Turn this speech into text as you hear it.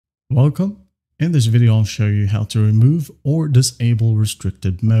Welcome. In this video, I'll show you how to remove or disable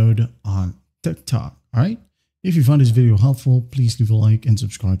restricted mode on TikTok. All right. If you find this video helpful, please leave a like and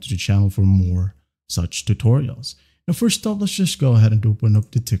subscribe to the channel for more such tutorials. Now, first off, let's just go ahead and open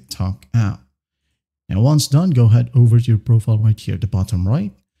up the TikTok app. And once done, go ahead over to your profile right here at the bottom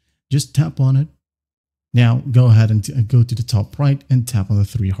right. Just tap on it. Now, go ahead and go to the top right and tap on the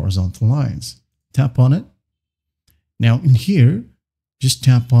three horizontal lines. Tap on it. Now, in here, just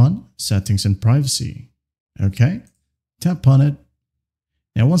tap on Settings and Privacy. Okay, tap on it.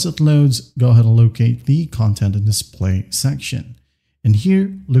 Now, once it loads, go ahead and locate the Content and Display section. And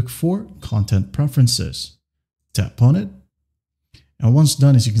here, look for Content Preferences. Tap on it. And once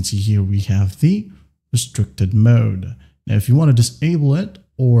done, as you can see here, we have the restricted mode. Now, if you want to disable it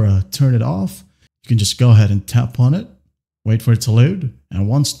or turn it off, you can just go ahead and tap on it, wait for it to load, and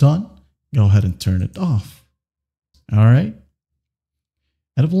once done, go ahead and turn it off. All right.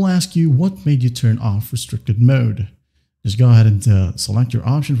 And it will ask you what made you turn off restricted mode. Just go ahead and select your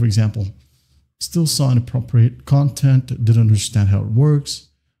option. For example, still saw inappropriate content, didn't understand how it works,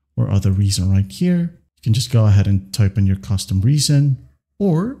 or other reason right here. You can just go ahead and type in your custom reason,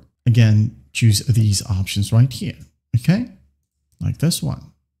 or again, choose these options right here. Okay, like this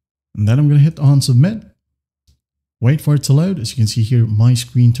one. And then I'm going to hit on submit. Wait for it to load. As you can see here, my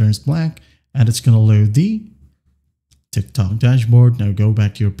screen turns black and it's going to load the TikTok dashboard. Now go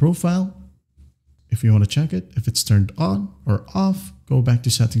back to your profile. If you want to check it, if it's turned on or off, go back to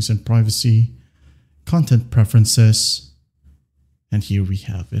Settings and Privacy, Content Preferences, and here we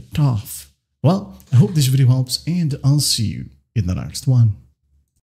have it off. Well, I hope this video helps and I'll see you in the next one.